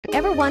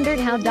Ever wondered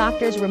how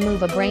doctors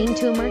remove a brain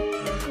tumor?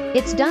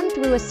 It's done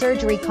through a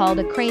surgery called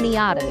a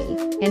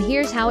craniotomy, and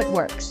here's how it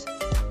works.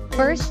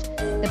 First,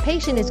 the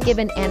patient is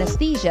given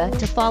anesthesia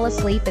to fall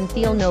asleep and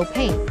feel no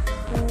pain.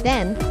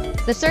 Then,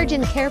 the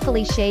surgeon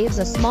carefully shaves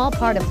a small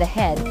part of the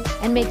head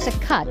and makes a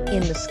cut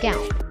in the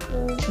scalp.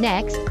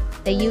 Next,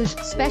 they use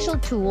special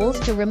tools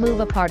to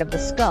remove a part of the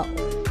skull,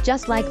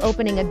 just like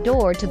opening a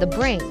door to the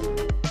brain.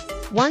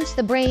 Once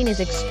the brain is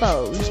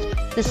exposed,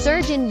 the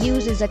surgeon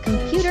uses a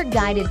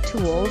computer-guided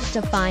tools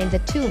to find the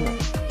tumor.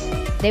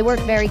 They work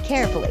very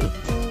carefully,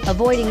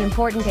 avoiding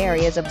important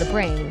areas of the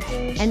brain,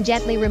 and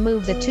gently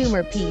remove the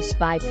tumor piece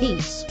by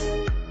piece.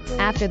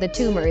 After the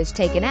tumor is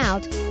taken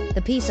out,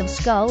 the piece of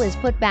skull is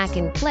put back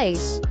in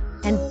place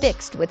and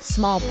fixed with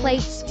small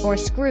plates or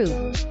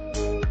screws.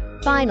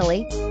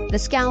 Finally, the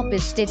scalp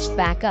is stitched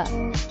back up.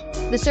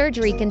 The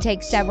surgery can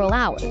take several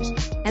hours,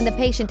 and the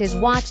patient is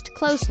watched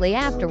closely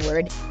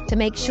afterward to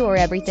make sure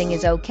everything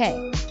is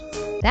okay.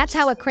 That's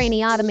how a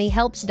craniotomy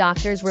helps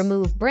doctors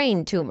remove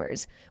brain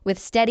tumors, with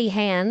steady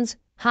hands,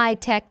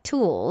 high-tech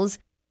tools,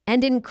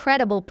 and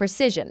incredible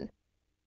precision.